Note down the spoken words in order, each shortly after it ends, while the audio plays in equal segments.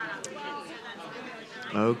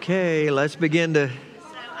Okay, let's begin to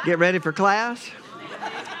get ready for class.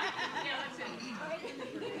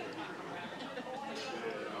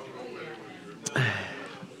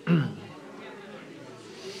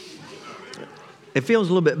 It feels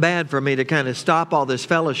a little bit bad for me to kind of stop all this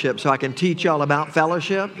fellowship so I can teach y'all about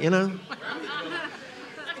fellowship, you know?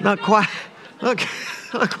 Not quite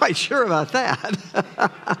sure about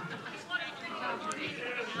that.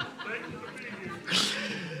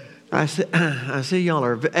 I see y'all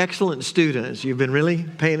are excellent students. You've been really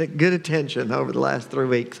paying good attention over the last 3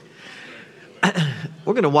 weeks.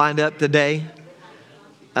 We're going to wind up today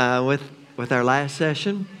with our last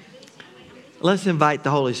session. Let's invite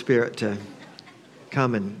the Holy Spirit to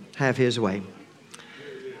come and have His way.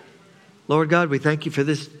 Lord God, we thank you for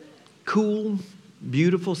this cool,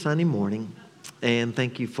 beautiful Sunday morning. And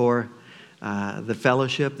thank you for the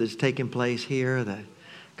fellowship that's taking place here, the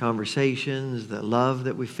conversations, the love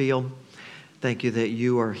that we feel. Thank you that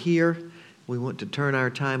you are here. We want to turn our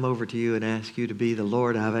time over to you and ask you to be the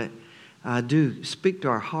Lord of it. Do speak to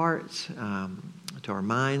our hearts, to our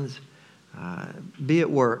minds. Be at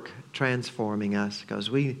work transforming us because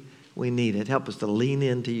we need it. Help us to lean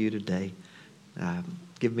into you today.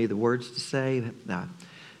 Give me the words to say.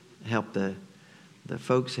 Help the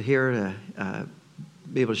folks here to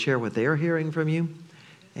be able to share what they're hearing from you.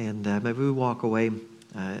 And maybe we walk away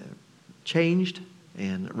changed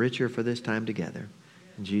and richer for this time together.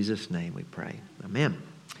 In Jesus' name we pray. Amen.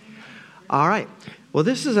 All right. Well,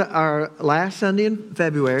 this is our last Sunday in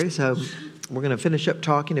February, so we're going to finish up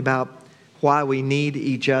talking about why we need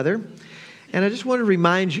each other. And I just want to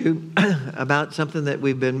remind you about something that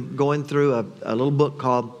we've been going through, a little book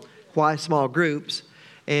called Why Small Groups,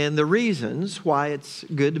 and the reasons why it's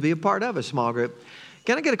good to be a part of a small group.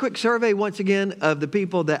 Can I get a quick survey once again of the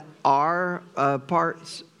people that are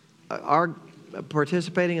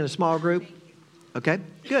participating in a small group? Okay,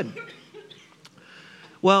 good.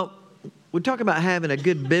 Well, we talk about having a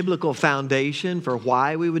good biblical foundation for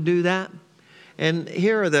why we would do that. And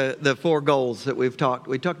here are the 4 goals that we've talked.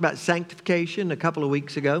 We talked about sanctification a couple of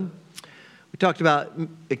weeks ago. We talked about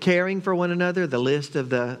caring for one another, the list of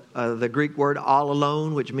the Greek word all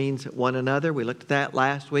alone, which means one another. We looked at that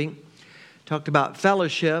last week. Talked about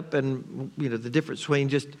fellowship and the difference between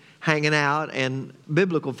just hanging out and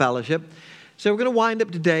biblical fellowship. So we're going to wind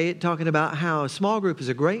up today talking about how a small group is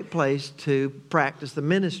a great place to practice the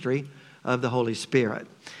ministry of the Holy Spirit.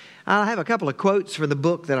 I have a couple of quotes from the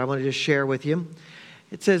book that I want to just share with you.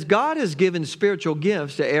 It says, God has given spiritual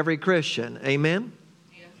gifts to every Christian. Amen?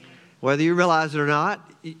 Yes. Whether you realize it or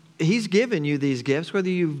not, He's given you these gifts, whether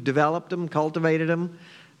you've developed them, cultivated them,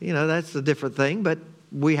 that's a different thing, but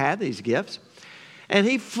we have these gifts. And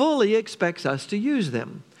He fully expects us to use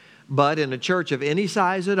them. But in a church of any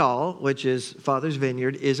size at all, which is Father's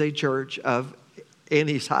Vineyard, is a church of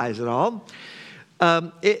any size at all,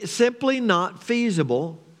 it's simply not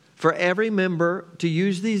feasible for every member to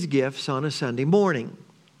use these gifts on a Sunday morning.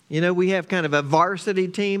 We have kind of a varsity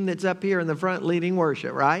team that's up here in the front leading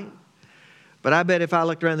worship, right? But I bet if I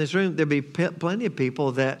looked around this room, there'd be plenty of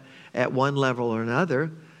people that at one level or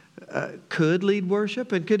another could lead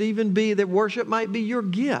worship, and could even be that worship might be your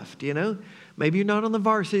gift, Maybe you're not on the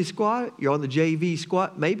varsity squad, you're on the JV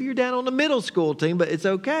squad. Maybe you're down on the middle school team, but it's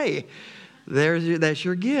okay. That's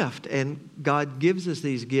your gift. And God gives us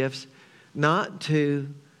these gifts not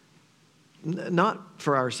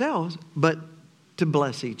for ourselves, but to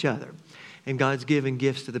bless each other. And God's giving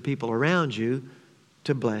gifts to the people around you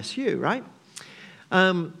to bless you, right?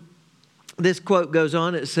 This quote goes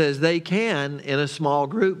on. It says, they can, in a small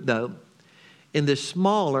group though, in the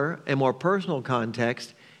smaller and more personal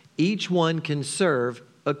context, each one can serve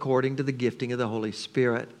according to the gifting of the Holy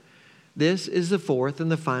Spirit. This is the fourth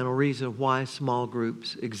and the final reason why small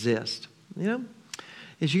groups exist.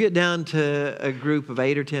 As you get down to a group of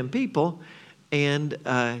 8 or 10 people, and,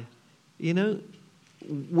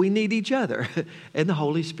 we need each other. And the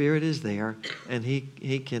Holy Spirit is there, and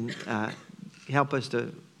He can help us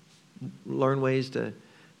to learn ways to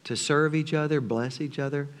serve each other, bless each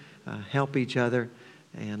other, help each other,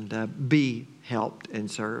 and be helped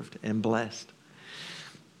and served and blessed.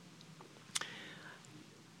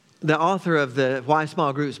 The author of the Why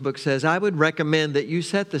Small Groups book says, I would recommend that you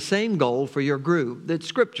set the same goal for your group that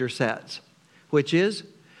Scripture sets, which is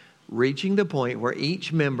reaching the point where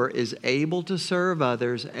each member is able to serve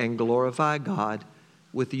others and glorify God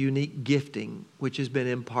with the unique gifting which has been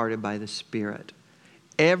imparted by the Spirit.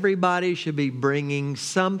 Everybody should be bringing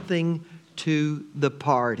something to the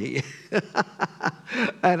party.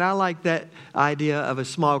 And I like that idea of a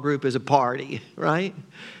small group as a party, right?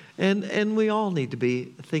 And we all need to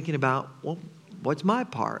be thinking about, well, what's my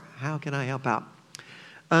part? How can I help out?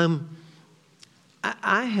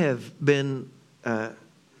 I have been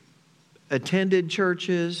attended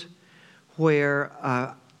churches where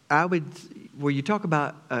where you talk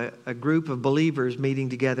about a group of believers meeting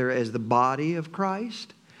together as the body of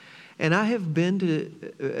Christ. And I have been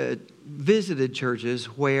to visited churches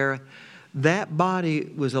where that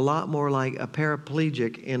body was a lot more like a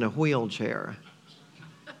paraplegic in a wheelchair.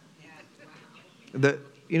 The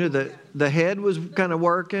head was kind of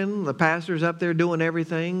working. The pastor's up there doing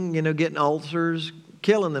everything, getting ulcers,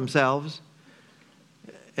 killing themselves.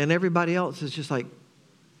 And everybody else is just like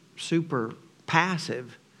super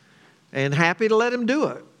passive and happy to let him do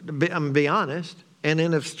it, I'm going to be honest. And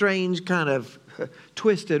in a strange kind of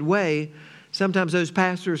twisted way, sometimes those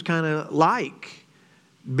pastors kind of like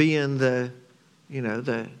being the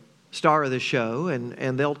star of the show,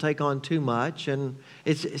 and they'll take on too much, and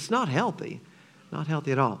it's not healthy. Not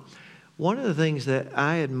healthy at all. One of the things that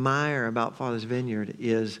I admire about Father's Vineyard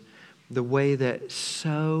is the way that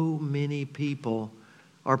so many people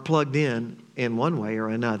are plugged in one way or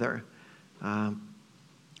another.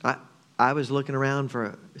 I was looking around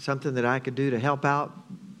for something that I could do to help out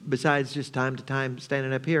besides just time to time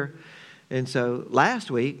standing up here. And so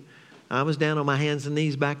last week, I was down on my hands and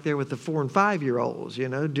knees back there with the 4 and 5-year-olds,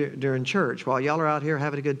 during church while y'all are out here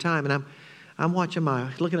having a good time. And I'm looking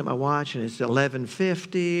at my watch, and it's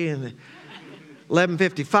 11:50 and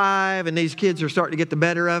 11:55, and these kids are starting to get the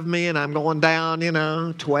better of me, and I'm going down,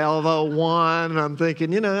 12:01, and I'm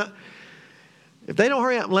thinking, if they don't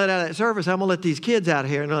hurry up and let out of that service, I'm going to let these kids out of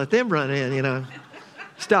here and let them run in,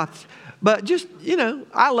 Stop. But just,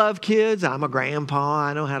 I love kids. I'm a grandpa.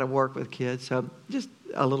 I know how to work with kids. So just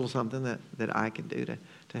a little something that I can do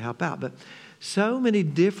to help out. But so many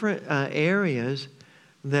different areas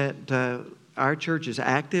that our church is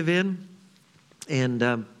active in,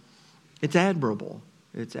 and it's admirable.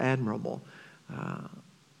 It's admirable.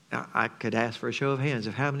 I could ask for a show of hands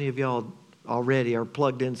of how many of y'all already are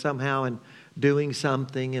plugged in somehow and doing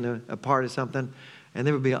something and a part of something, and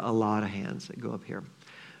there would be a lot of hands that go up here.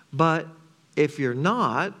 But if you're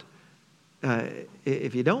not,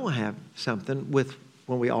 if you don't have something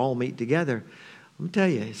when we all meet together, let me tell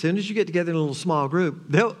you, as soon as you get together in a little small group,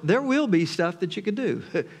 there will be stuff that you can do.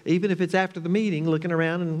 Even if it's after the meeting, looking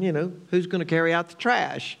around and, who's going to carry out the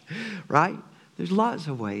trash, right? There's lots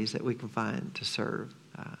of ways that we can find to serve.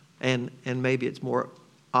 And maybe it's more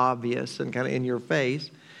obvious and kind of in your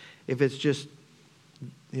face if it's just,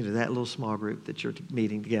 that little small group that you're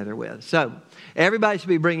meeting together with. So everybody should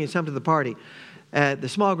be bringing something to the party. The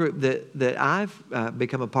small group that I've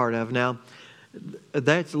become a part of now,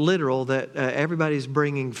 that's literal that everybody's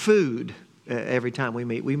bringing food every time we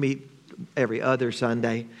meet. We meet every other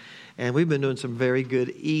Sunday, and we've been doing some very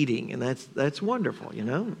good eating, and that's wonderful,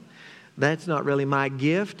 That's not really my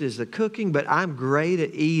gift is the cooking, but I'm great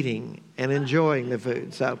at eating and enjoying the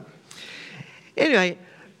food. So anyway,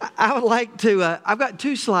 I would like to, I've got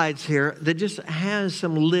 2 slides here that just has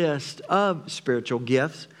some list of spiritual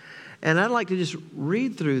gifts, and I'd like to just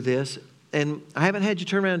read through this. And I haven't had you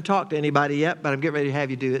turn around and talk to anybody yet, but I'm getting ready to have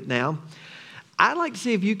you do it now. I'd like to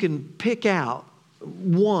see if you can pick out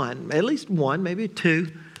at least one, maybe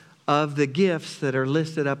 2 of the gifts that are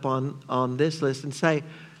listed up on this list and say,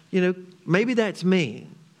 maybe that's me.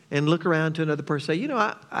 And look around to another person and say,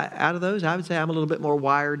 out of those, I would say I'm a little bit more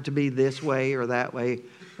wired to be this way or that way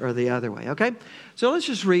or the other way, okay? So let's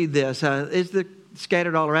just read this. It's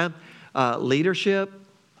scattered all around. Leadership.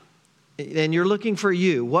 And you're looking for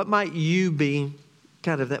you. What might you be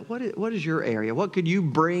kind of that? What is your area? What could you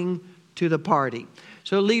bring to the party?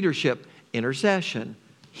 So leadership, intercession,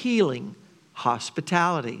 healing,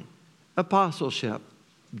 hospitality, apostleship,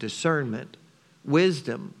 discernment,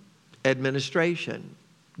 wisdom, administration,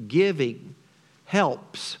 giving,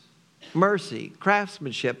 helps, mercy,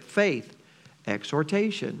 craftsmanship, faith,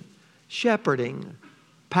 exhortation, shepherding,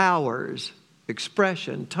 powers,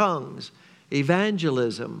 expression, tongues,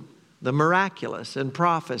 evangelism, the miraculous, and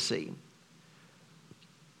prophecy.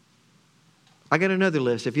 I got another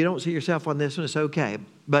list. If you don't see yourself on this one, it's okay.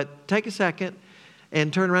 But take a second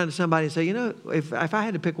and turn around to somebody and say, if I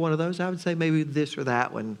had to pick one of those, I would say maybe this or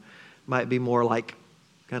that one might be more like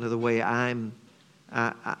kind of the way I'm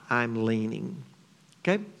leaning.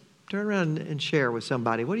 Okay? Turn around and share with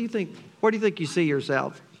somebody. What do you think? Where do you think you see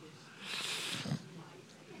yourself?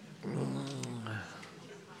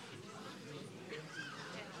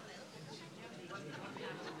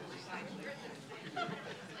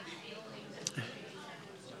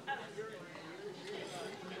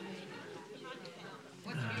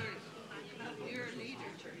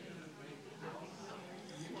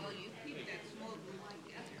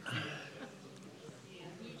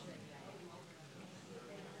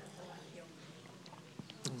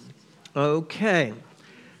 Okay.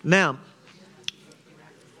 Now,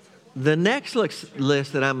 the next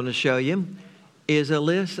list that I'm going to show you is a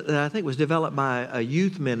list that I think was developed by a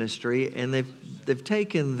youth ministry, and they've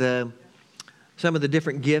taken some of the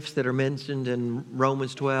different gifts that are mentioned in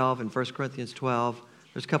Romans 12 and 1 Corinthians 12.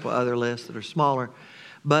 There's a couple other lists that are smaller,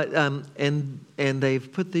 but and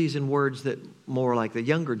they've put these in words that more like the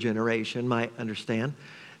younger generation might understand,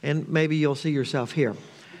 and maybe you'll see yourself here.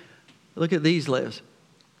 Look at these lists.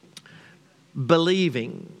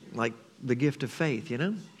 Believing, like the gift of faith,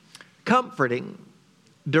 comforting,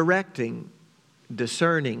 directing,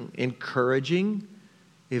 discerning, encouraging,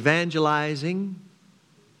 evangelizing,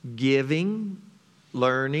 giving,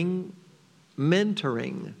 learning,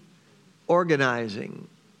 mentoring, organizing,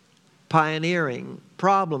 pioneering,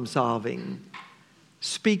 problem solving,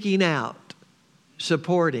 speaking out,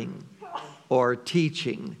 supporting, or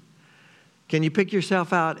teaching. Can you pick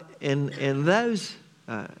yourself out in those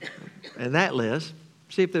in that list?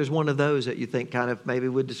 See if there's one of those that you think kind of maybe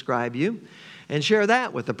would describe you, and share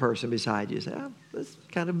that with the person beside you. Say, this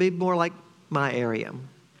kind of be more like my area.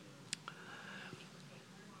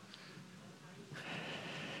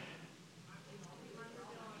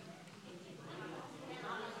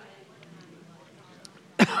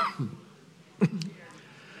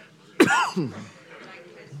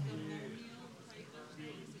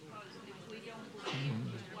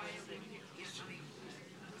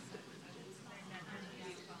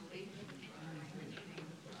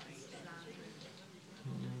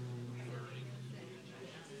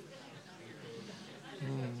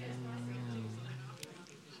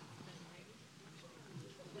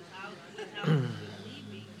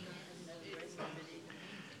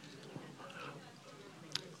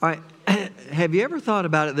 All right, have you ever thought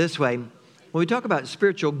about it this way? When we talk about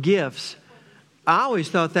spiritual gifts, I always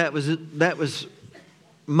thought that was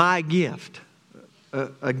my gift,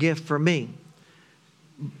 a gift for me.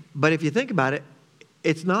 But if you think about it,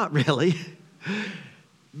 it's not really.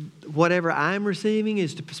 Whatever I'm receiving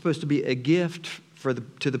is supposed to be a gift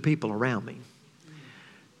to the people around me.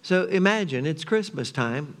 So imagine it's Christmas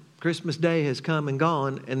time. Christmas Day has come and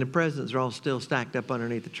gone, and the presents are all still stacked up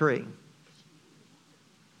underneath the tree.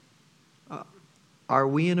 Are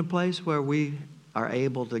we in a place where we are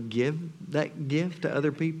able to give that gift to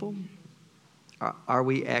other people? Are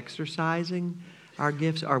we exercising our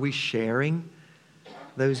gifts? Are we sharing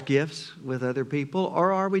those gifts with other people?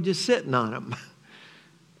 Or are we just sitting on them?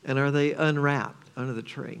 And are they unwrapped under the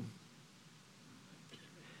tree?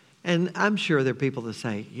 And I'm sure there are people that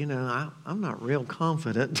say, I'm not real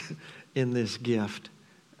confident in this gift.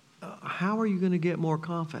 How are you going to get more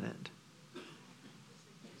confident?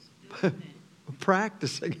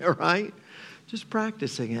 Practicing it, right? Just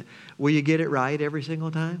practicing it. Will you get it right every single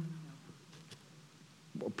time?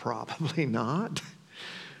 Well, probably not.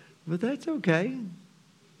 But that's okay.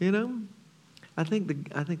 I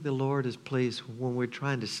think the Lord is pleased when we're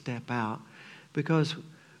trying to step out, because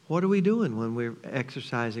what are we doing when we're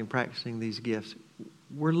exercising, practicing these gifts?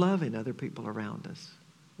 We're loving other people around us.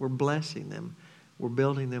 We're blessing them. We're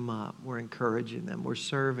building them up. We're encouraging them. We're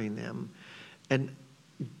serving them. And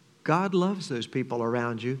God loves those people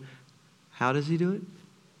around you. How does He do it?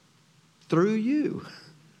 Through you.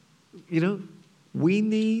 We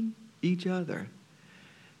need each other.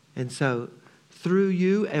 And so, through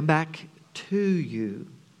you and back to you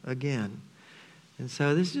again. And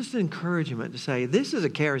so, this is just an encouragement to say, this is a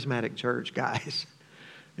charismatic church, guys.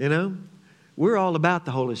 We're all about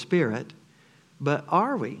the Holy Spirit. But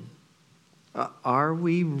are we? Are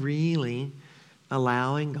we really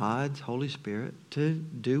allowing God's Holy Spirit to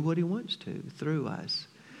do what He wants to through us?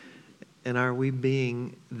 And are we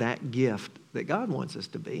being that gift that God wants us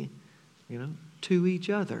to be, to each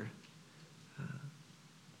other?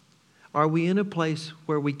 Are we in a place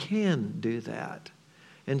where we can do that?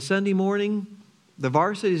 And Sunday morning, the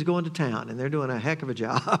varsity is going to town, and they're doing a heck of a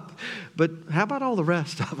job. But how about all the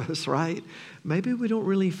rest of us, right? Maybe we don't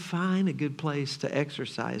really find a good place to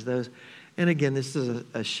exercise those. And again, this is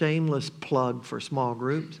a shameless plug for small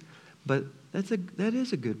groups, but that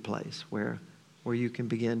is a good place where you can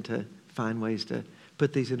begin to find ways to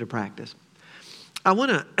put these into practice. I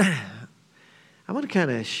want to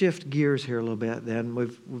kind of shift gears here a little bit. Then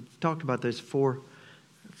we've talked about those four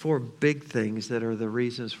big things that are the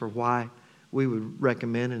reasons for why we would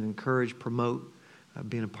recommend and encourage, promote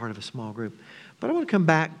being a part of a small group. But I want to come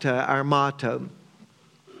back to our motto.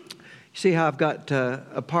 You see how I've got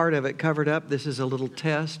a part of it covered up? This is a little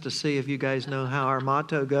test to see if you guys know how our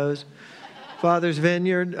motto goes. Father's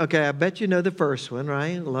Vineyard. Okay, I bet you know the first one,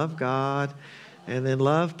 right? Love God, and then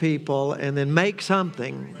love people, and then make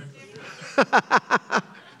something.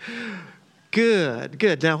 Good,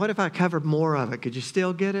 good. Now, what if I covered more of it? Could you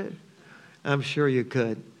still get it? I'm sure you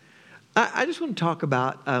could. I just want to talk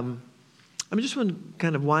about, I just want to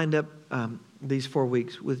kind of wind up these 4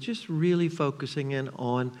 weeks with just really focusing in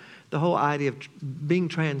on the whole idea of being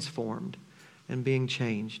transformed and being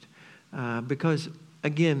changed. Because,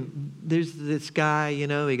 again, there's this guy,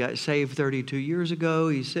 he got saved 32 years ago.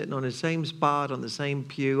 He's sitting on the same spot, on the same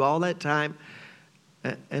pew all that time.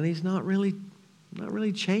 And he's not really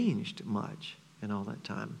changed much in all that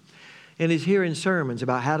time. And he's hearing sermons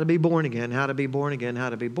about how to be born again, how to be born again,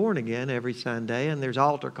 how to be born again every Sunday. And there's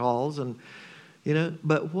altar calls and,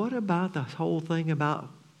 but what about the whole thing about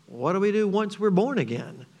what do we do once we're born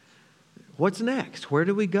again? What's next? Where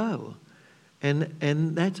do we go?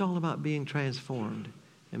 And that's all about being transformed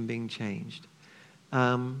and being changed.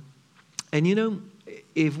 And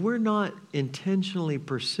if we're not intentionally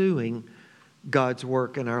pursuing God's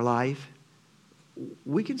work in our life,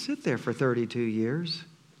 we can sit there for 32 years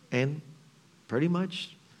and pretty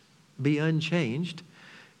much be unchanged.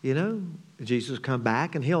 Jesus will come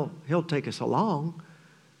back and he'll take us along.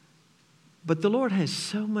 But the Lord has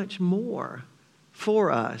so much more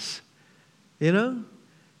for us.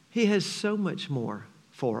 He has so much more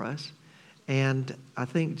for us. And I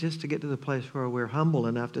think just to get to the place where we're humble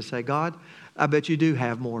enough to say, God, I bet you do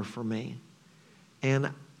have more for me.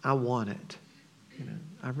 And I want it.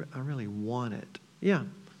 I really want it. Yeah.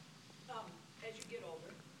 As you get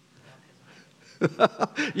older.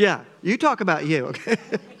 Yeah, you talk about you, okay?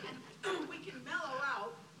 We can mellow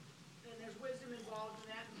out, and there's wisdom involved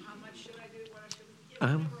in that, and how much should I do, what I shouldn't,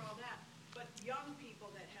 whatever, all that. But young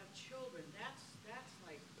people that have children, that's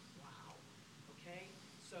like, wow, okay?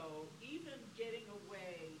 So even getting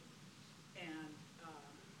away, and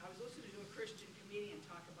I was listening to a Christian comedian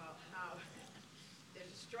talk about how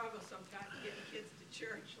there's a struggle sometimes getting kids to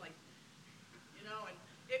church, like,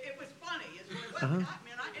 and it was funny. It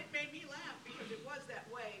made me laugh because it was that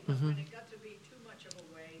way. But when it got to be too much of a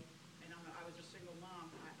way, and I was a single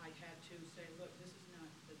mom, I had to say, look, this is not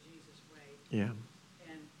the Jesus way. Yeah.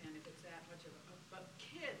 And if it's that much of a, but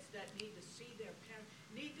kids that need to see their parents,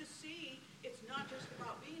 need to see it's not just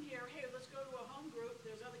about being here. Hey, let's go to a home group.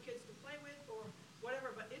 There's other kids to play with or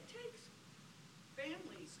whatever. But it takes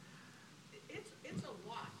families. It's a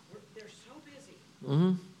lot. They're so busy.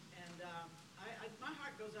 Mm-hmm. My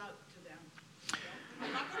heart goes out to them.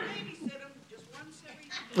 I'm not going to babysit them. Just once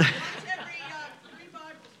every 3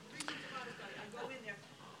 Bibles, 3 weeks of Bible study. I go in there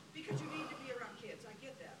because you need to be around kids. I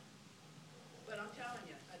get that. But I'm telling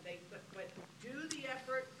you, but do the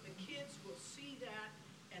effort. The kids will see that,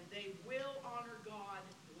 and they will honor God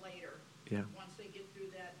later. Yeah. Once they get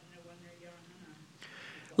through that, when they're young.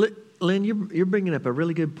 Lynn, you're bringing up a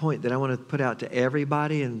really good point that I want to put out to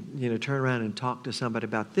everybody and, turn around and talk to somebody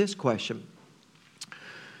about this question.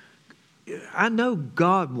 I know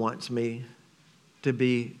God wants me to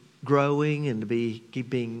be growing and to be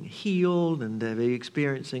being healed and to be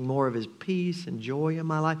experiencing more of His peace and joy in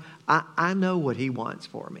my life. I know what He wants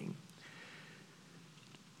for me.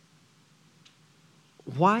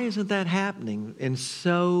 Why isn't that happening in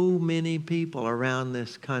so many people around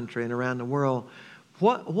this country and around the world?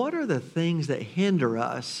 What are the things that hinder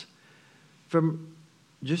us from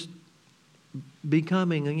just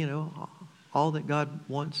becoming, all that God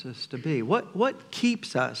wants us to be? What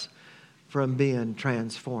keeps us from being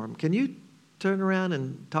transformed? Can you turn around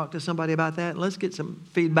and talk to somebody about that? Let's get some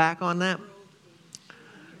feedback on that.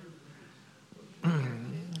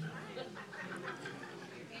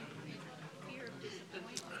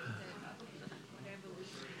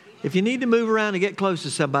 If you need to move around and get close to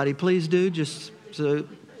somebody, please do. Just so.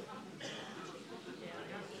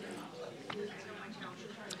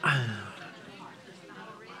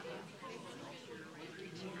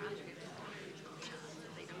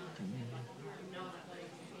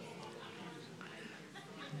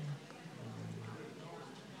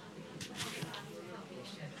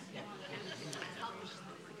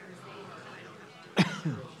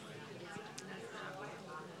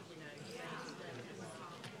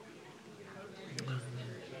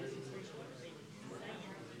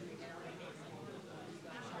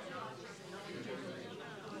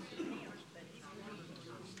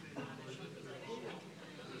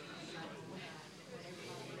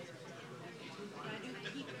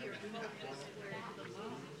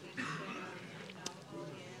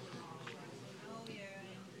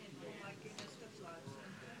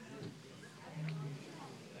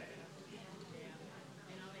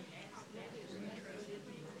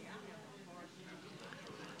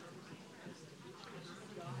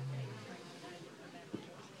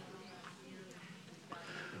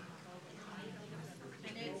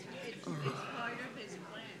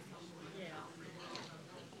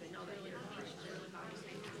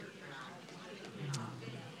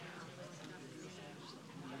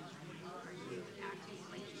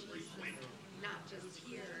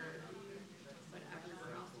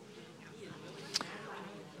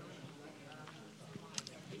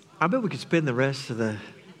 I bet we could spend the rest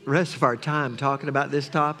of our time talking about this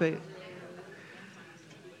topic,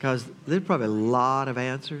 because there's probably a lot of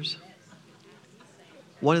answers.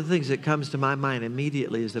 One of the things that comes to my mind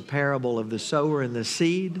immediately is the parable of the sower and the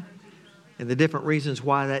seed, and the different reasons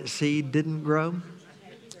why that seed didn't grow.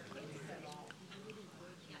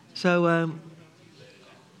 So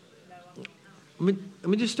let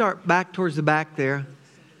me just start back towards the back there.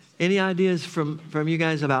 Any ideas from you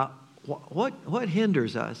guys about what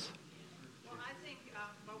hinders us? Well, I think,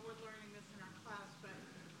 well, we're learning this in our class, but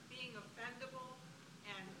being offendable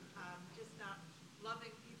and just not loving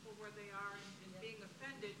people where they are and being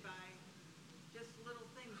offended by just little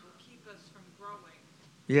things will keep us from growing.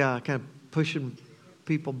 Yeah, kind of pushing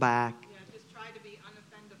people back. Yeah, just try to be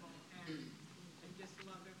unoffendable and just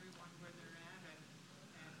love everyone where they're at and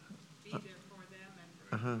be there for them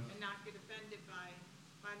and not get offended by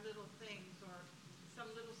little things or some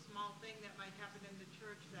little small thing that might happen in the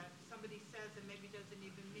church that somebody says and maybe doesn't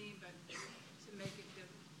even mean, but to make it just,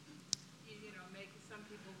 make some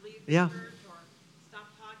people leave the church or stop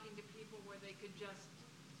talking to people where they could just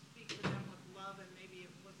speak to them with love and maybe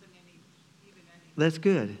it wasn't even any. That's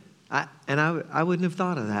good. I wouldn't have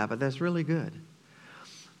thought of that, but that's really good.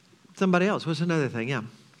 Somebody else, what's another thing? Yeah.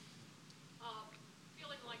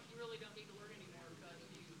 Feeling like you really don't need to learn anymore because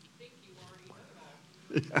you think you already know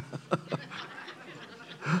it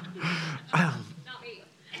all. Not me.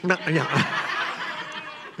 No, yeah.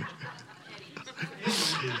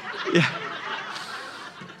 Yeah.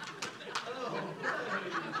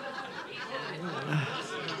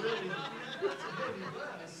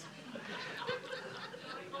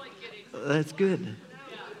 That's good.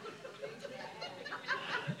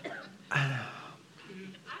 I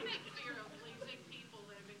make fear of losing people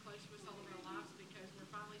that have been close to us all of our lives because we're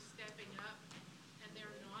finally stepping up and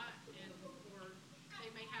they're not, or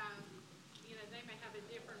they may have a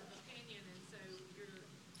different opinion, and so you're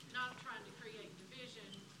not trying to create division,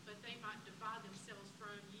 but they might divide themselves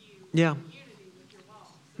from you. Yeah. In unity with your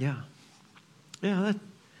walk. So. Yeah. Yeah,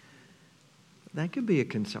 that could be a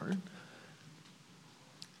concern.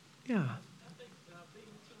 Yeah. I think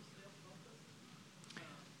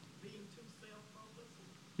being too self-focused,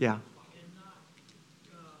 Yeah. and not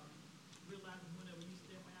realizing whenever you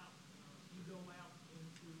step out, you go out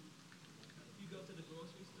into, you go to the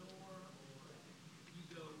grocery store or you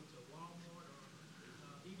go to Walmart or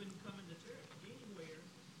even coming to church, anywhere,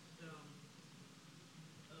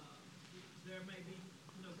 there may be,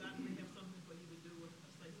 God may have something for you to do or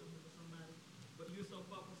say something to somebody, but you're so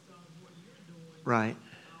focused on what you're doing. Right.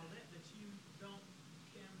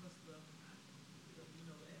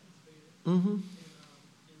 Mm-hmm. And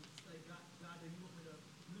say, God,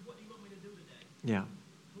 what do you want me to do today? Yeah.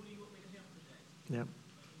 Who do you want me to help today? Yep.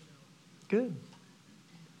 Good.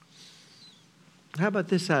 How about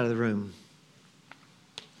this side of the room?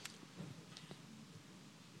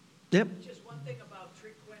 Yep. Just one thing about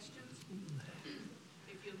trick questions.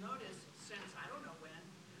 If you'll notice, since I don't know when,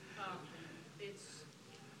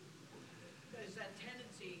 there's that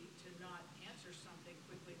tendency to not answer something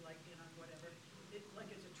quickly, like whatever. Like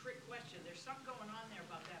it's a trick question. There's something going on there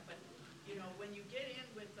about that. But when you get in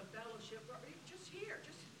with the fellowship, or just here,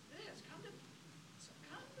 just this, come to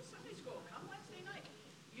Sunday school, come Wednesday night.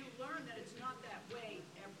 You learn that it's not that way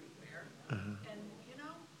everywhere, and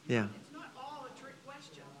Yeah. it's not all a trick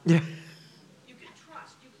question. Yeah. You can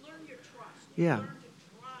trust. You learn your trust. Yeah. Learn to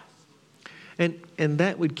trust. And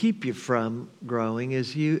that would keep you from growing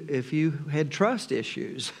if you had trust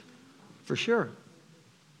issues, for sure.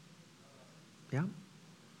 Yeah. My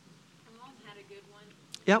mom had a good one.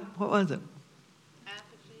 Yep. What was it?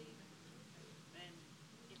 Apathy and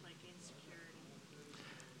like insecurity.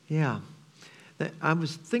 Yeah. I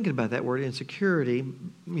was thinking about that word insecurity,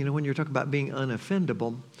 when you're talking about being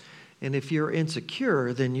unoffendable. And if you're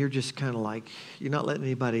insecure, then you're just kind of like, you're not letting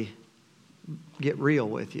anybody get real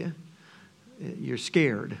with you. You're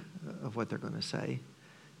scared of what they're going to say.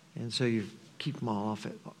 And so you keep them all off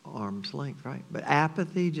at arm's length, right? But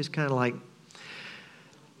apathy, just kind of like,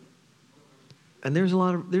 and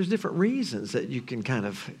there's different reasons that you can kind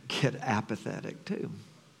of get apathetic too.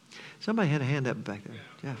 Somebody had a hand up back there.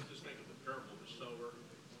 Yeah. Jeff. Just think of the parable of the sower,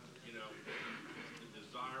 the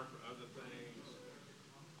desire for other things,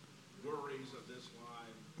 worries of this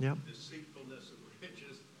life, Yep. deceitfulness of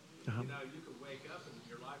riches. Uh-huh. You could wake up and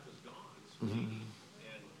your life is gone, sweet. Mm-hmm.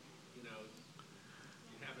 And,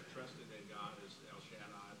 you haven't trusted in God as El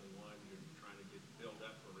Shaddai, the one you're trying to get built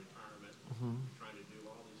up for retirement, Mm-hmm. trying to do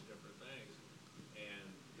all these different things. And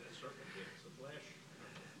that serpent gets the flesh.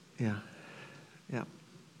 Yeah. Yeah.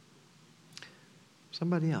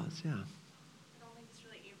 Somebody else, yeah. I don't think this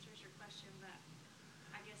really answers your question, but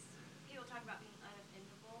I guess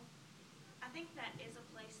that is a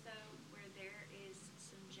place, though, where there is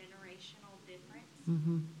some generational difference.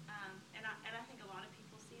 Mm-hmm. And I think a lot of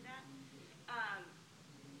people see that.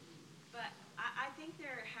 But I think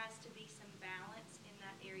there has to be some balance in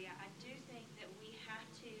that area. I do think that we have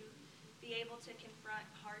to be able to confront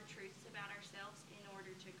hard truths about ourselves in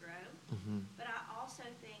order to grow. Mm-hmm. But I also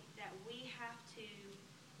think that we have to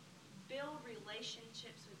build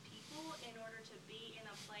relationships with people in order to be in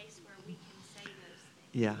a place where we can say those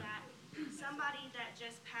things. Yeah. That somebody that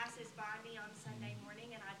just passes by me on Sunday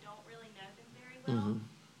morning and I don't really know them very well, Mm-hmm.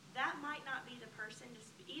 that might not be the person to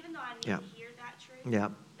speak. Even though I need Yeah. to hear that truth,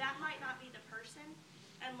 Yeah. that might not be the person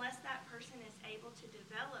unless that person is able to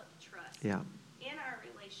develop trust Yeah. in our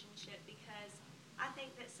relationship, because I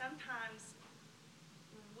think that sometimes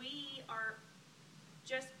we are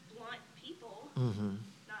just blunt people, Mm-hmm.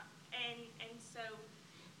 and so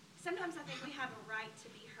sometimes I think we have a right to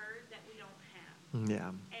be heard that we don't have. Yeah.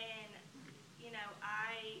 And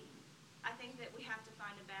I think that we have to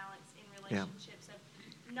find a balance in relationships of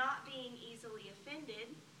not being easily offended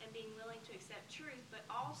and being willing to accept truth, but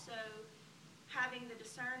also having the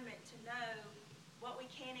discernment to know what we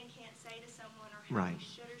can and can't say to someone, or how Right. we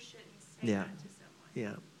should or shouldn't say Yeah. that to someone.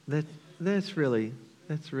 Yeah. That's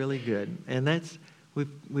really good. And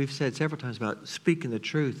we've said several times about speaking the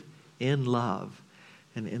truth in love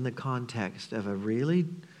and in the context of a really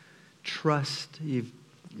trust. You've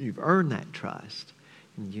earned that trust.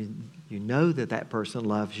 And you know that person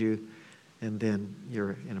loves you, and then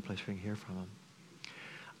you're in a place where you can hear from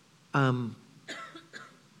them.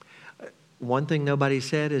 One thing nobody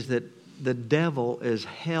said is that the devil is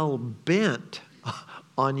hell-bent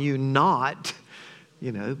on you not,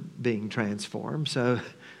 being transformed. So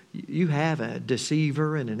you have a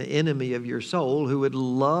deceiver and an enemy of your soul who would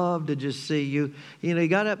love to just see you. He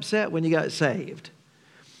got upset when you got saved.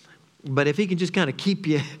 But if he can just kind of keep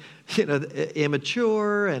you,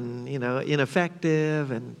 immature and, ineffective,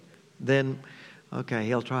 and then, okay,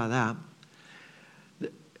 he'll try that.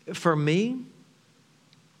 For me,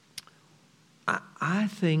 I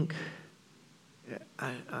think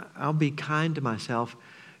I'll be kind to myself.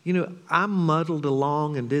 I muddled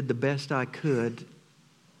along and did the best I could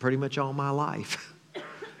pretty much all my life.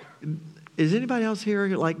 Is anybody else here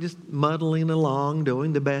like just muddling along,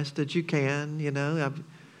 doing the best that you can?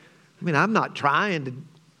 I'm not trying to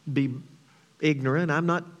be ignorant. I'm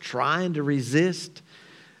not trying to resist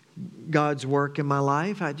God's work in my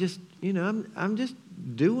life. I just, I'm just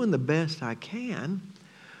doing the best I can.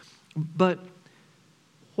 But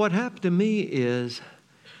what happened to me is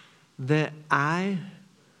that I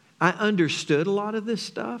understood a lot of this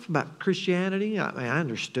stuff about Christianity. I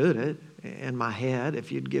understood it in my head.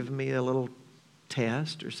 If you'd given me a little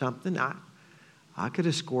test or something, I could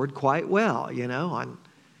have scored quite well,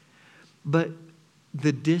 But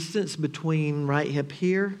the distance between right up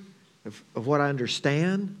here of what I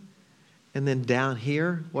understand and then down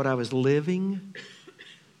here, what I was living,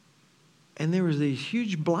 and there was these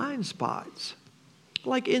huge blind spots,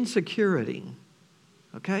 like insecurity,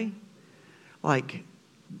 okay? Like,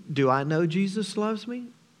 do I know Jesus loves me?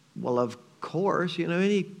 Well, of course,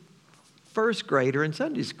 any first grader in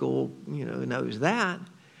Sunday school, knows that.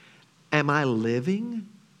 Am I living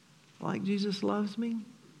like Jesus loves me?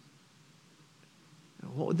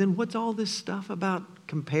 Well, then what's all this stuff about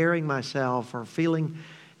comparing myself or feeling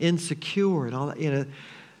insecure and all that,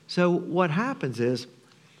 So what happens is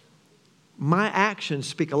my actions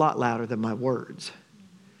speak a lot louder than my words.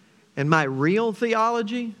 And my real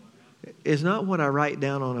theology is not what I write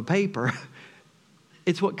down on a paper.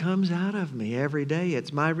 It's what comes out of me every day.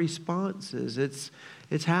 It's my responses. It's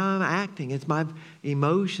how I'm acting. It's my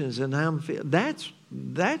emotions and how I'm feeling. That's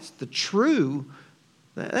the true.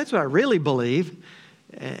 That's what I really believe.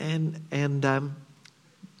 And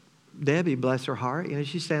Debbie, bless her heart,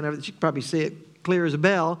 she's standing over. She can probably see it clear as a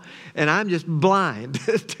bell, and I'm just blind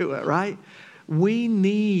to it. Right? We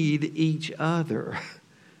need each other.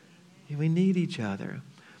 We need each other.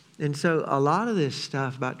 And so a lot of this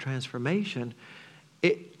stuff about transformation,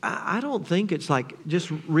 I don't think it's like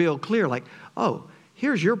just real clear, like, oh,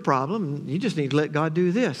 here's your problem. You just need to let God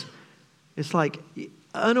do this. It's like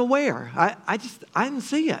unaware. I didn't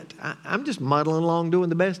see it. I'm just muddling along doing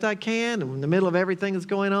the best I can in the middle of everything that's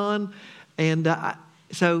going on. And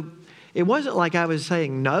so it wasn't like I was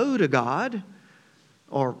saying no to God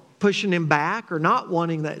or pushing him back or not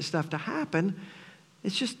wanting that stuff to happen.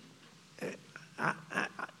 It's just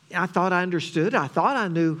I thought I understood. I thought I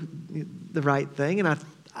knew the right thing. And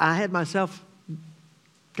I had myself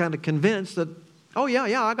kind of convinced that, oh, yeah,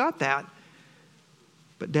 I got that.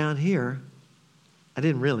 But down here, I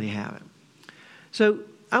didn't really have it. So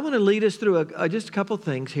I want to lead us through just a couple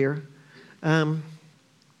things here. Um,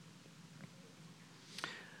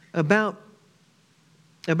 about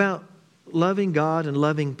loving God and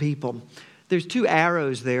loving people. There's two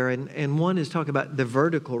arrows there, and one is talking about the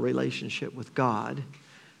vertical relationship with God,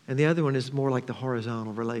 and the other one is more like the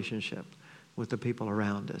horizontal relationship with the people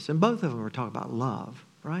around us. And both of them are talking about love,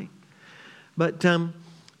 right? But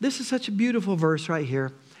this is such a beautiful verse right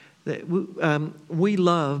here that we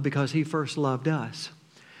love because He first loved us.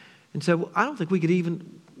 And so I don't think we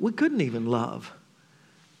couldn't even love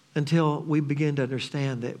until we begin to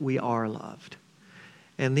understand that we are loved.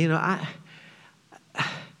 And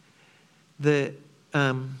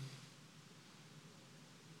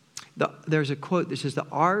there's a quote that says, "The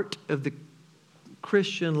art of the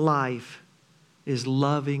Christian life is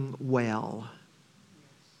loving well."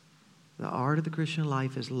 The art of the Christian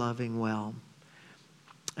life is loving well.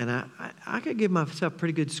 And I could give myself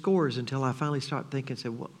pretty good scores until I finally start thinking,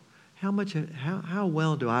 well, how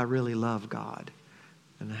well do I really love God?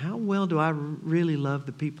 And how well do I really love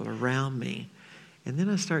the people around me? And then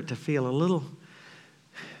I start to feel a little,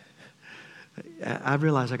 I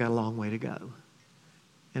realize I got a long way to go.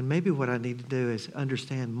 And maybe what I need to do is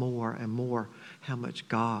understand more and more how much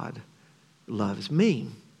God loves me.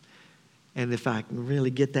 And if I can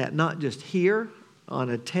really get that, not just here on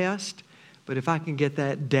a test, but if I can get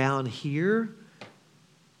that down here,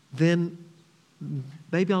 then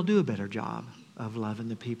maybe I'll do a better job of loving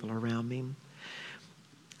the people around me.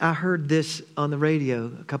 I heard this on the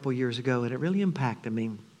radio a couple years ago, and it really impacted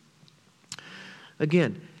me.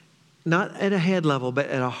 Again, not at a head level, but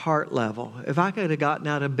at a heart level. If I could have gotten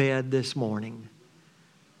out of bed this morning,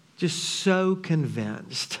 just so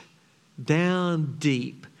convinced, down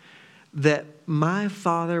deep, that my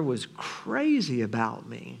Father was crazy about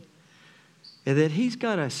me, and that He's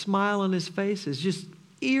got a smile on His face, is just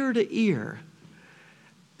ear to ear.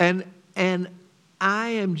 And I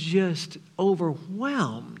am just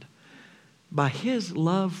overwhelmed by His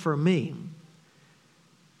love for me.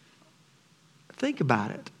 Think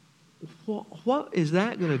about it. What is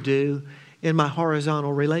that going to do in my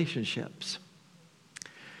horizontal relationships?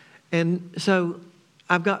 And so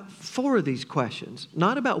I've got 4 of these questions,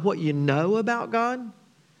 not about what you know about God,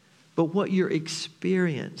 but what you're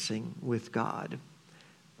experiencing with God.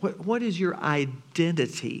 What is your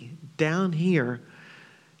identity down here?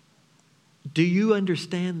 Do you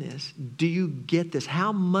understand this? Do you get this?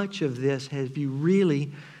 How much of this have you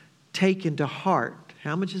really taken to heart?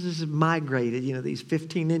 How much of this has migrated, these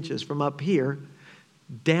 15 inches from up here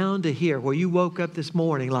down to here, where you woke up this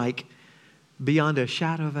morning like beyond a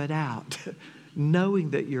shadow of a doubt, knowing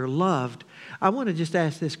that you're loved? I want to just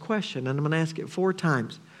ask this question, and I'm going to ask it 4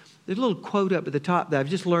 times. There's a little quote up at the top that I've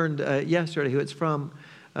just learned yesterday, who it's from,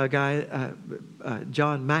 a guy,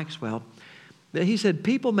 John Maxwell. He said,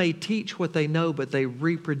 people may teach what they know, but they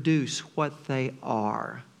reproduce what they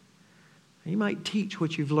are. You might teach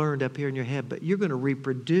what you've learned up here in your head, but you're going to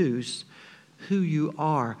reproduce who you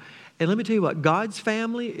are. And let me tell you what, God's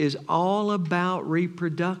family is all about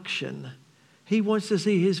reproduction. He wants to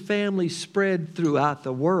see His family spread throughout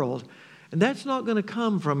the world. And that's not going to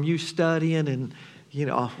come from you studying and,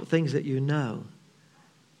 things that you know.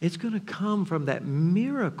 It's going to come from that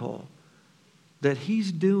miracle that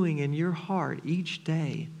He's doing in your heart each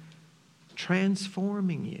day,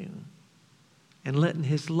 transforming you and letting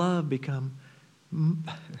His love become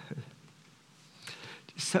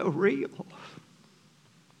so real.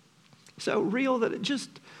 So real that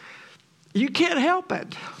you can't help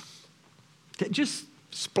it. It just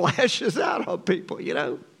splashes out on people,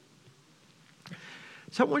 So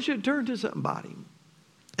I want you to turn to somebody.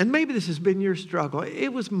 And maybe this has been your struggle. It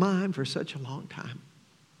was mine for such a long time.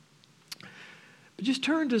 But just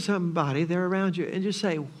turn to somebody there around you and just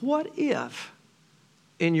say, what if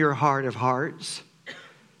in your heart of hearts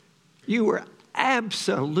you were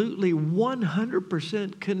absolutely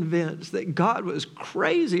 100% convinced that God was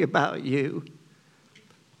crazy about you?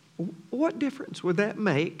 What difference would that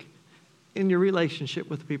make in your relationship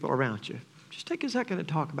with the people around you? Just take a second and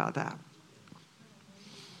talk about that.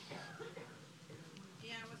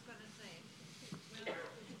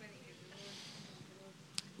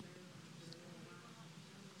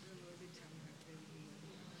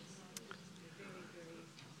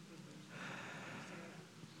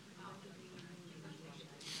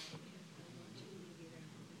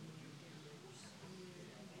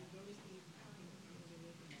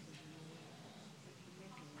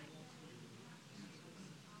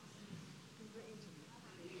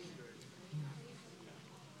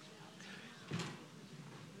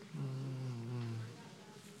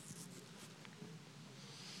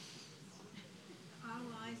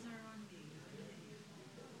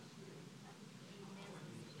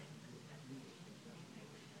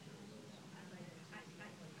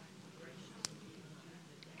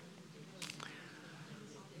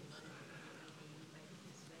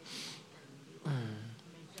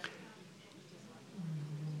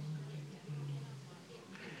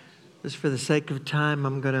 Just for the sake of time,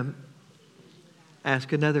 I'm going to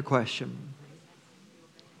ask another question.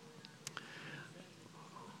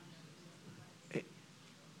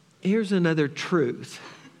 Here's another truth,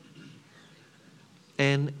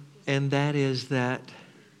 and that is that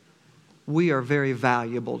we are very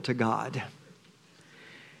valuable to God.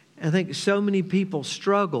 I think so many people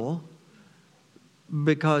struggle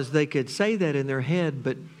because they could say that in their head,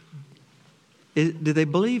 but do they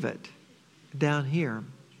believe it down here?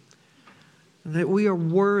 That we are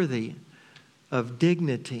worthy of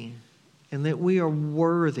dignity and that we are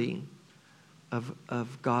worthy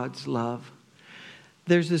of God's love.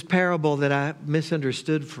 There's this parable that I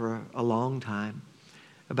misunderstood for a long time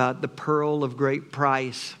about the pearl of great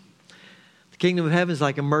price. The kingdom of heaven is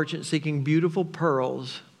like a merchant seeking beautiful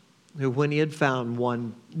pearls, who when he had found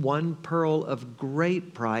one pearl of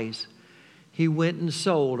great price, he went and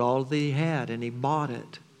sold all that he had and he bought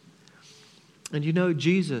it. And you know,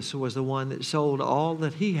 Jesus was the one that sold all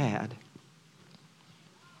that he had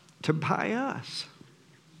to buy us.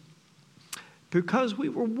 Because we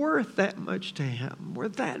were worth that much to him. We're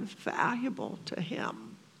that valuable to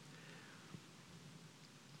him.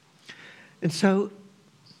 And so,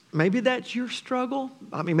 maybe that's your struggle.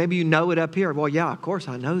 I mean, maybe you know it up here. Well, yeah, of course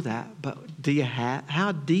I know that. But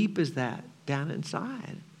how deep is that down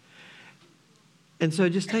inside? And so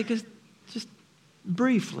just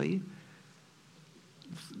briefly,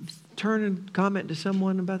 turn and comment to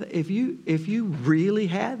someone about that. If you really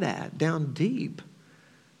had that down deep,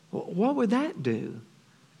 what would that do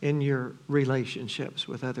in your relationships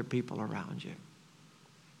with other people around you?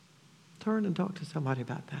 Turn and talk to somebody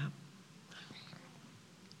about that.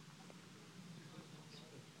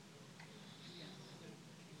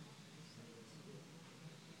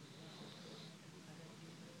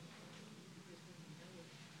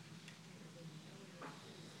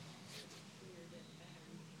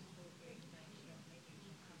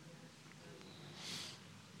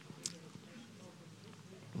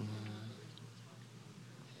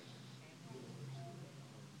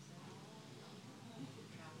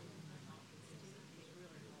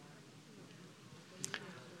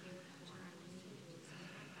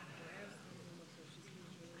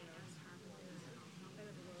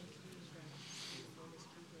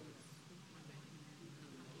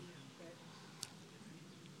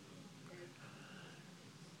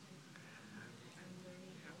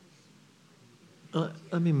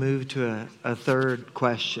 Let me move to a third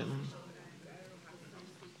question.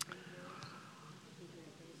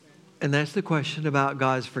 And that's the question about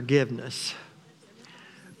God's forgiveness.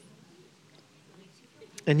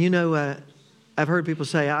 And you know, I've heard people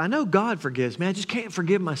say, I know God forgives me, I just can't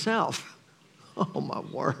forgive myself. Oh, my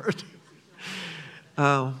word.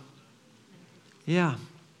 Oh, yeah.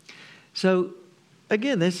 So,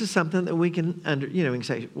 again, this is something that we can, we can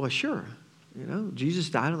say, well, sure. Jesus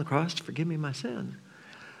died on the cross to forgive me my sin.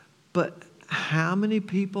 But how many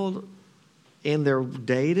people in their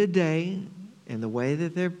day-to-day, in the way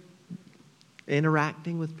that they're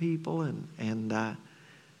interacting with people, and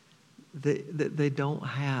they don't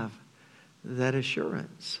have that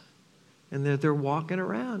assurance. And they're walking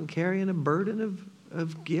around carrying a burden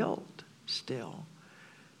of guilt still.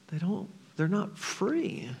 They're not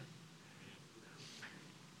free.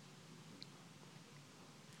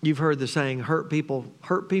 You've heard the saying, hurt people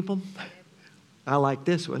hurt people. I like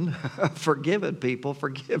this one. Forgiven people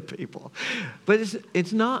forgive people. But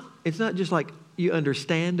it's not just like you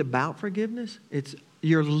understand about forgiveness. It's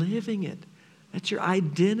you're living it. That's your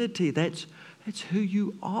identity. That's who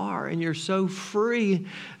you are. And you're so free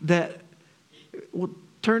that, well,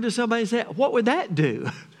 turn to somebody and say, what would that do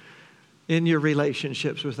in your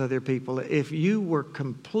relationships with other people if you were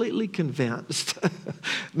completely convinced,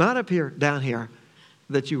 not up here, down here,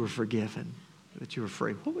 that you were forgiven, that you were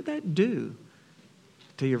free? What would that do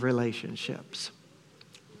to your relationships?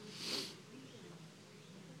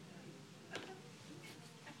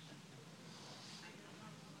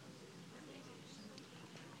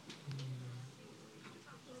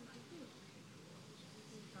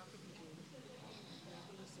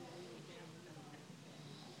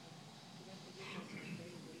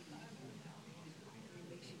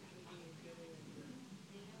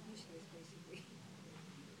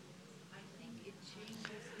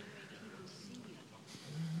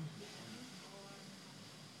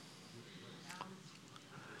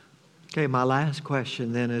 Okay, my last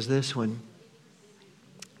question then is this one.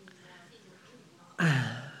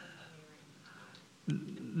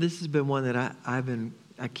 This has been one that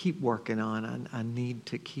I keep working on. I need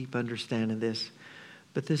to keep understanding this.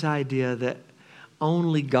 But this idea that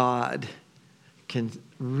only God can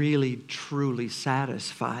really, truly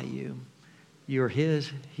satisfy you. You're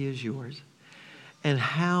His, He is yours. And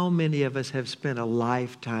how many of us have spent a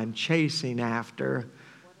lifetime chasing after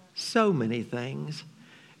so many things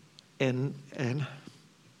and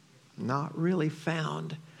not really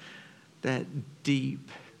found that deep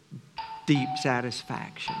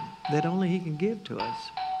satisfaction that only He can give to us.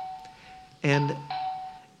 And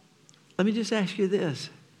let me just ask you this.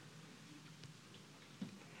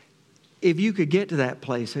 If you could get to that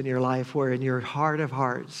place in your life where in your heart of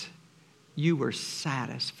hearts you were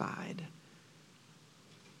satisfied,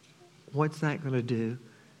 what's that going to do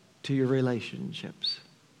to your relationships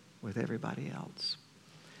with everybody else?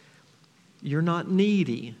 You're not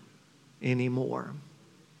needy anymore.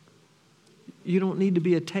 You don't need to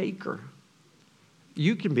be a taker.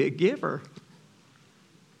 You can be a giver.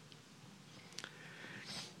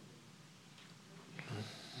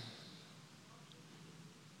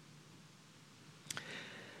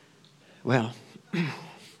 Well, let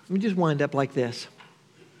me just wind up like this.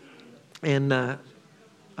 And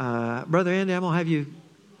Brother Andy, I'm going to have you,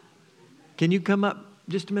 can you come up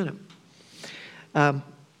just a minute? So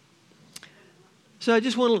I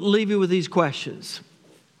just want to leave you with these questions.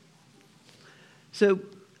 So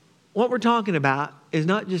what we're talking about is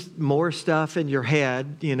not just more stuff in your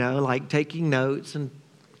head, like taking notes and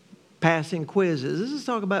passing quizzes. This is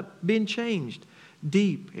talking about being changed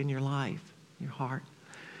deep in your life, your heart.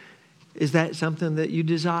 Is that something that you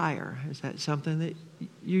desire? Is that something that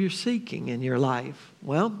you're seeking in your life?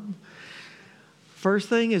 Well, first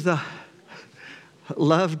thing is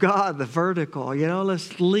love God, the vertical.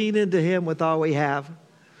 Let's lean into Him with all we have.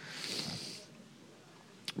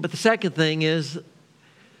 But the second thing is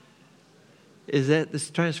that this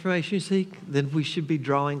transformation you seek, then we should be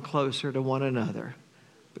drawing closer to one another,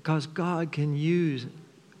 because God can use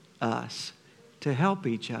us to help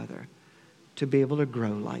each other to be able to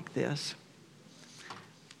grow like this.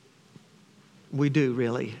 We do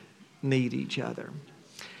really need each other.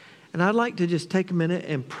 And I'd like to just take a minute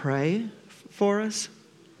and pray for us.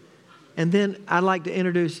 And then I'd like to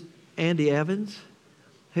introduce Andy Evans,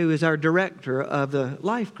 who is our director of the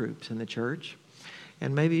life groups in the church.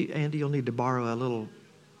 And maybe, Andy, you'll need to borrow a little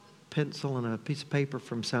pencil and a piece of paper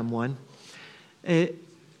from someone.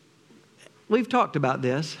 We've talked about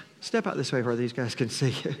this. Step out this way where these guys can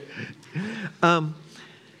see you.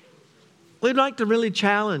 We'd like to really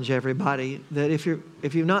challenge everybody that if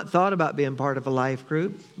you've not thought about being part of a life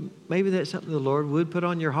group, maybe that's something the Lord would put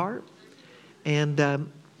on your heart. And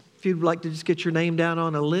if you'd like to just get your name down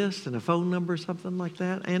on a list and a phone number or something like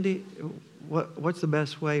that, Andy, what's the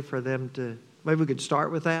best way for them to? Maybe we could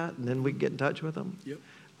start with that, and then we can get in touch with them. Yep.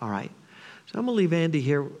 All right. So I'm gonna leave Andy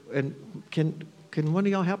here, and can one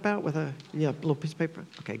of y'all help out with a little piece of paper?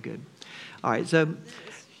 Okay, good. All right. So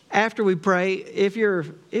after we pray, if you're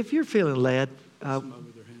feeling led,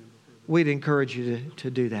 we'd encourage you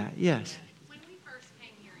to do that. Yes. When we first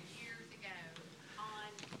came here years ago,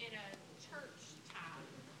 in a church time,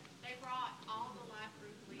 they brought all the life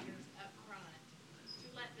group leaders up front to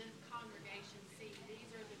let the congregation see these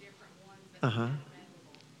are the different ones that we have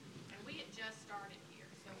available. And we had just started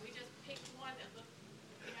here, so we just picked one that looked,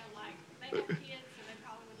 like they had kids, so they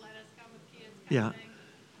probably would let us come with kids kind of thing.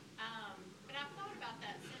 But I've thought about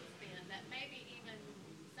that since then, that maybe even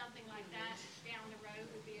something like that down the road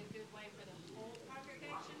would be a good way for the whole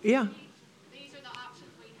congregation to Yeah. see. These are the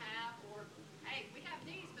options we have, or, hey, we have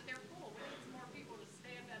these, but they're full. We need some more people to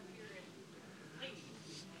stand up here and lead.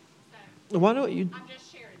 So Why don't you? I'm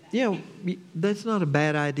just sharing that. Yeah, that's not a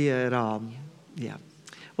bad idea at all. Yeah.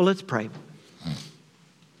 Well, let's pray.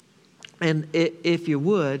 And if you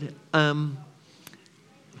would,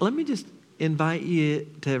 let me just invite you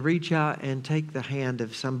to reach out and take the hand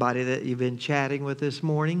of somebody that you've been chatting with this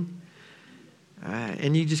morning.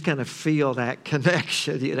 And you just kind of feel that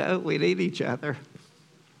connection, we need each other.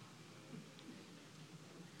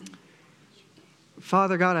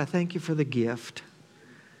 Father God, I thank you for the gift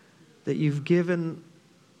that you've given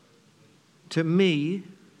to me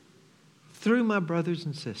through my brothers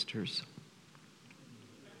and sisters.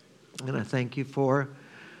 And I thank you for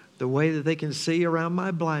the way that they can see around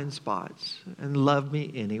my blind spots and love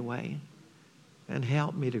me anyway and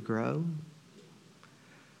help me to grow.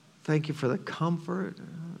 Thank you for the comfort,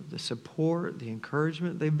 the support, the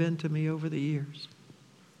encouragement they've been to me over the years.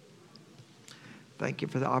 Thank you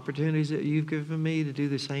for the opportunities that you've given me to do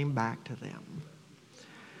the same back to them.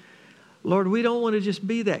 Lord, we don't want to just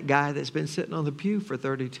be that guy that's been sitting on the pew for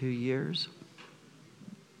 32 years.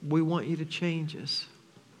 We want you to change us,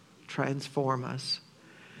 transform us,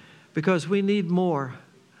 because we need more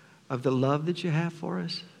of the love that you have for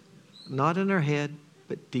us, not in our head,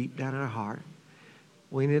 but deep down in our heart.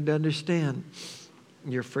 We need to understand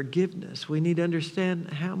your forgiveness. We need to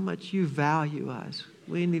understand how much you value us.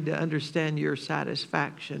 We need to understand your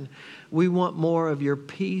satisfaction. We want more of your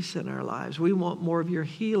peace in our lives. We want more of your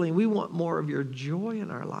healing. We want more of your joy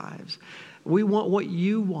in our lives. We want what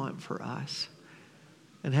you want for us.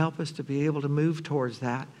 And help us to be able to move towards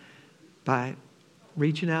that by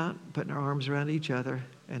reaching out, putting our arms around each other,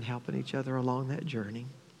 and helping each other along that journey.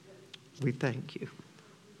 We thank you.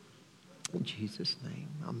 In Jesus' name,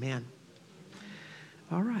 amen.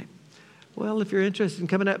 All right. Well, if you're interested in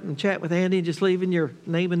coming up and chat with Andy and just leaving your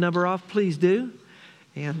name and number off, please do.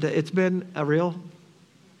 And it's been a real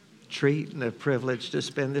treat and a privilege to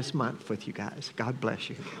spend this month with you guys. God bless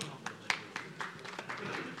you.